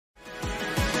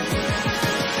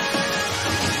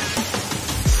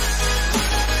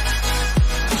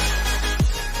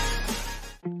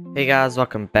Hey guys,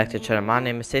 welcome back to the channel. My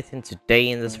name is Seth, and today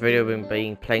in this video we're going to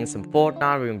be playing some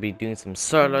Fortnite. We're going to be doing some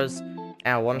solos, and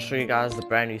I want to show you guys the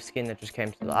brand new skin that just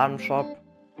came to the item shop,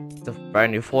 the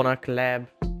brand new Fortnite collab.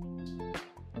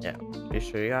 Yeah, let me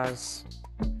show you guys.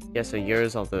 Yeah, so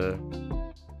here's of the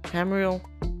Tamriel.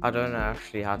 I don't know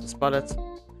actually how to spell it.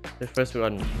 So first we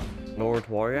got Nord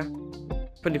Warrior,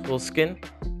 pretty cool skin,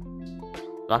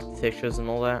 like the textures and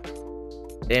all that.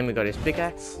 Then we got his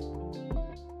pickaxe.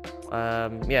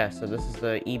 Yeah, so this is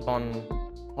the Ebon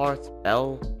Heart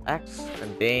Bell axe,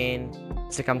 and then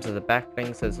it comes to the back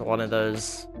bling. So it's one of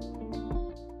those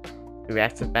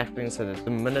reactive back blings, so that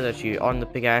the minute that you're on the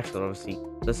pickaxe, it obviously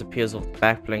disappears off the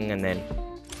back bling, and then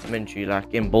the minute you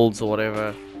like in builds or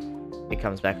whatever, it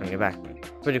comes back on your back bling.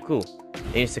 Pretty cool.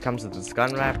 It used to come with this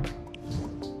gun wrap.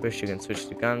 First you can switch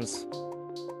to guns.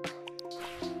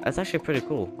 That's actually pretty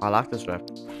cool. I like this wrap.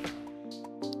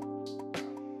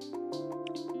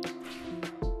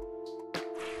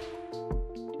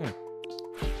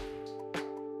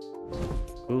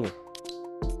 Cool.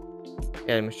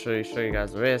 Yeah, let me show you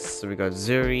guys the rest. So we got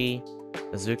Zuri,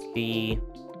 Azuki,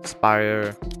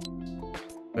 Spire.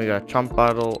 We got Trump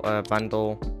bundle,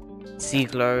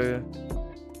 Seaglow.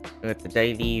 We got the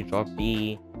Daily, Drop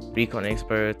B, Recon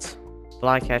Expert,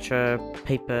 Flycatcher,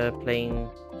 Paper Plane,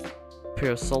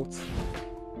 Pure Assault,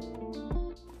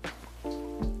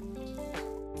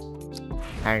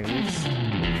 Hangoos.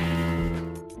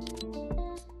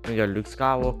 We got Luke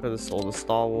Skywalker, this is all the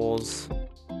Star Wars.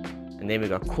 And then we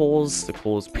got Cores, the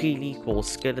Cores Peely, Cores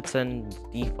Skeleton,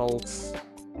 Defaults.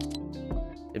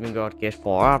 Then we got Get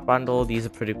 4 Art Bundle. These are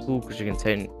pretty cool because you can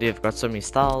tell they've got so many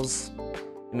styles.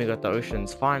 Then we got the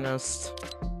Ocean's Finest.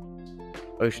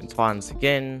 Ocean's Finest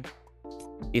again.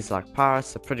 These are like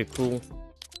pirates, they're pretty cool.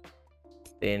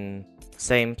 Then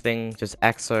same thing, just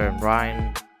Axo and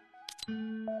Ryan.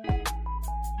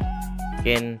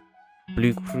 Again,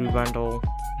 Blue Crew Bundle.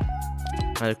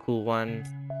 Another cool one.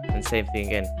 And same thing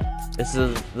again.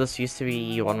 This used to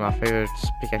be one of my favorite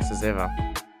pickaxes ever.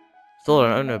 Still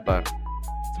don't own it, but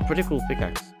it's a pretty cool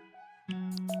pickaxe.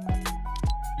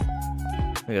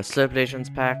 We got Slurp Legends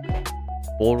pack,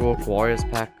 Boardwalk Warriors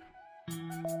pack,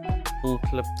 Full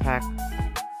Clip pack,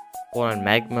 one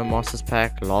Magma Masters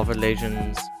pack, Lava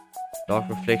Legends, Dark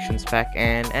Reflections pack,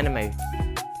 and Anime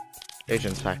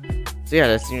Legends pack. So yeah,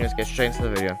 let's get straight into the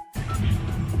video.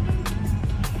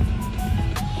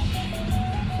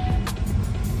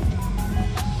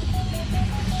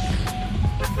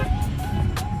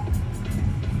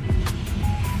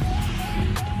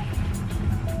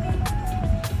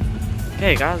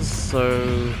 Okay guys, so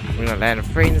we're gonna land a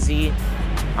Frenzy.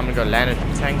 I'm gonna go land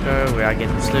at Tango where I get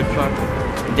the slurp shot.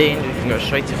 And then we can go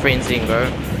straight to Frenzy and go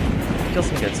kill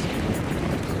some kids.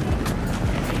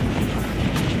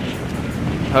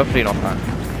 Hopefully not that.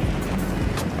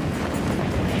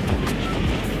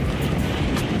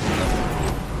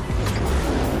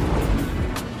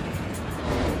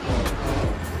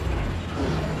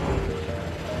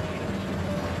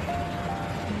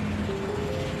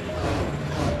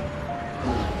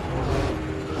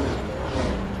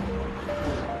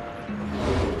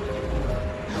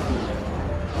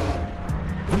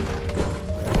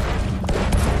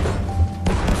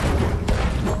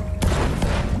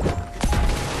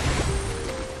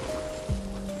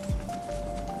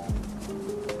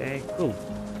 Okay, cool.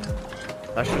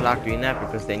 I should like doing that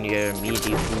because then you get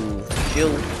immediately full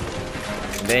shield.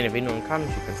 And then if anyone comes,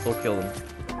 you can still kill them.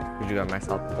 Because you got max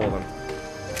health before them.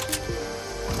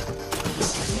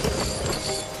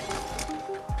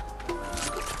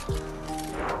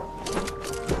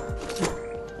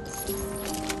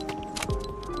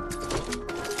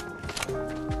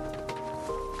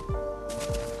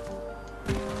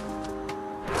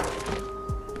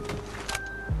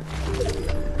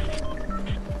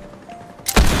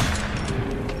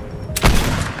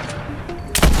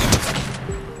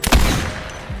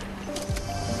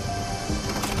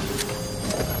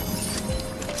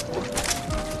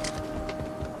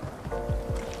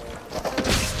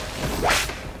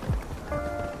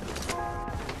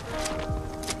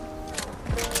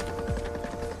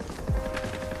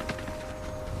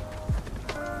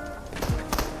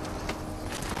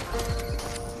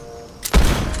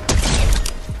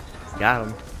 Got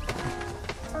him.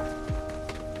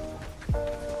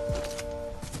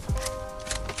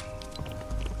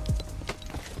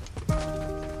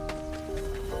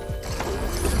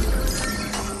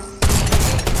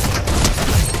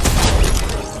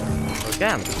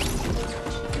 Again.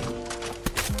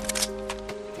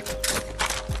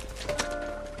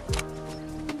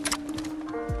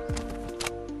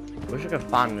 Wish I could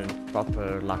find a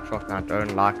proper like shotgun. I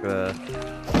don't like the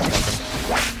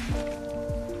shotgun.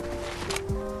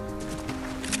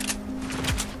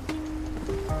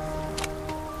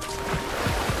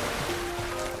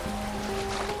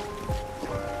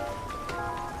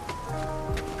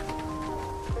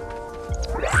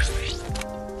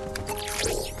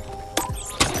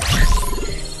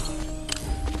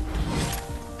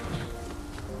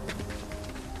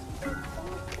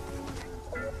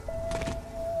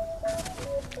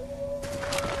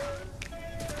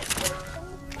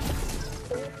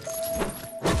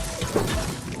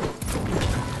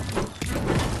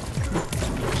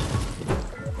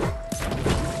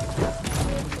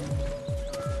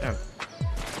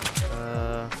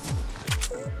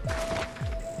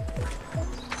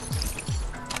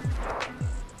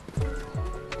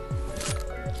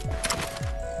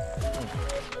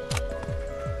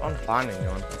 find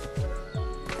anyone.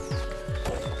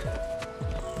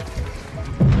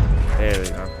 There we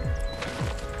go.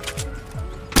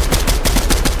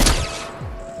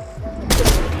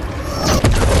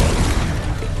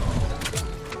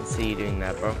 I see you doing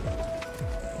that, bro.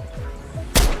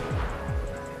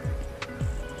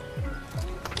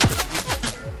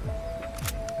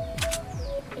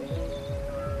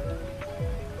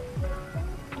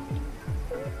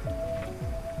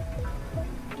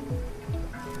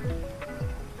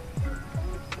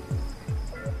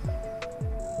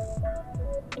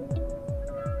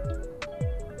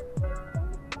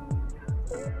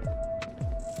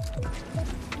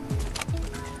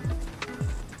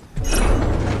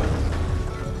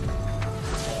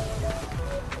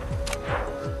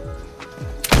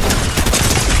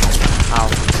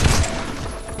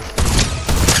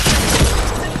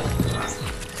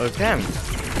 Okay.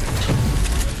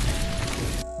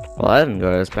 Well, I didn't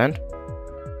go as planned.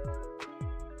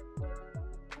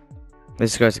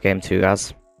 This goes to game 2,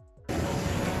 guys.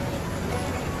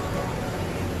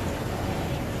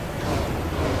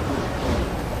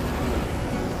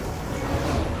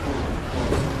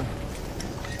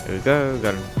 Here we go,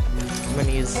 got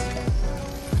minis.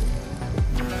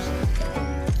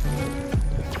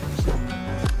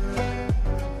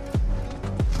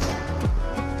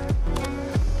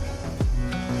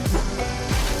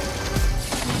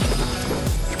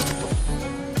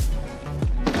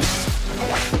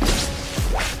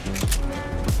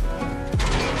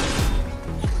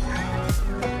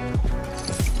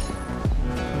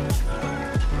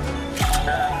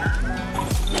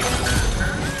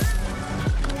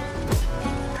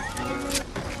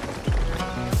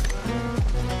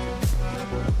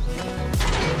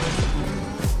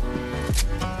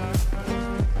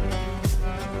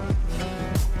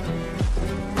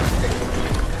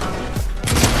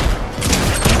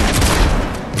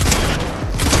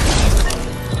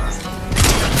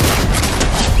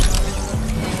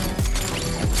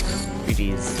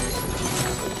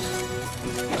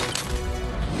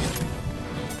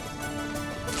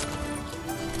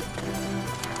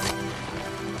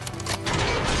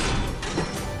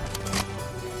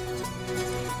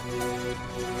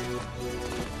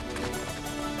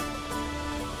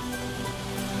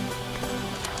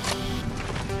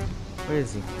 Where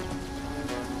is he?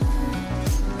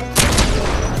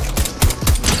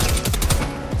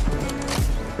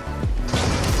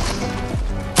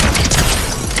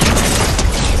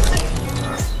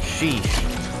 Sheesh.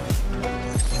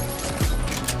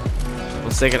 For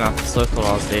a second I so thought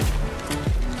I was dead.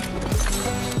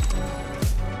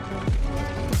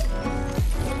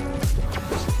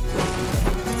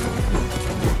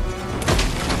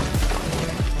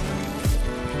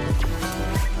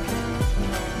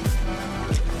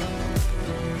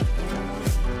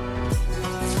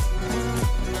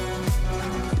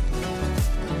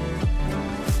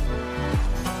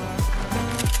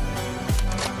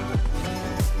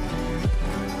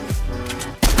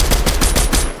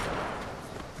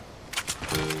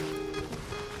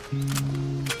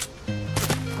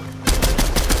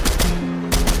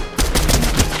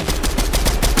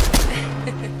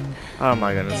 Oh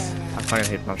my goodness, I can't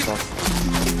hit myself.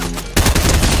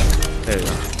 There we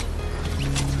go.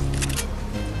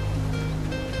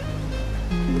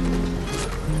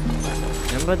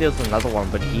 Remember there was another one,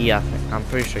 but I'm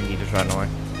pretty sure he just ran away.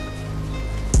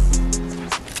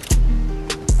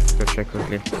 Let's go check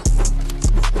quickly.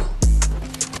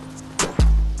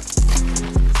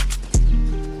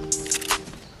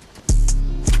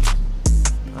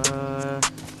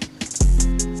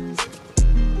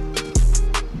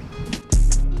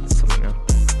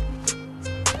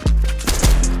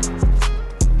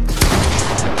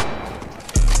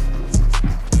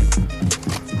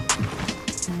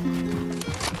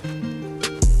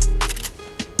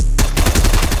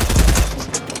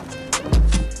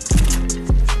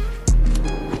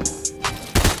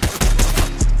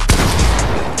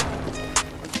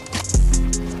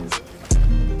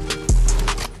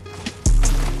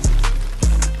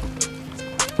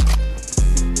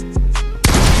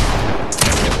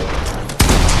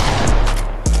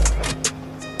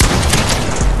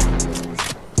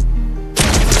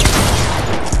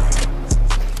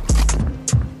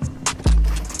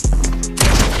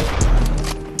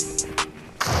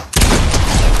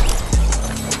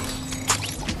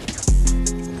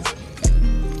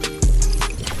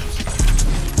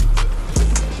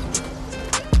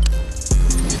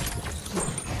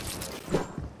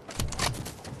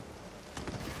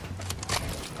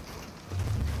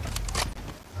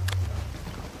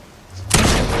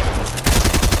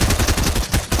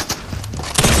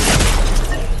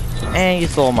 And you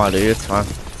saw my loot, it's fine.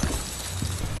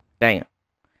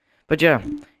 But yeah,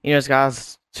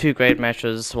 guys, two great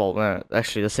matches. Well,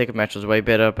 actually, the second match was way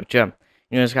better. But yeah,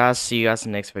 guys, see you guys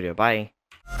in the next video. Bye.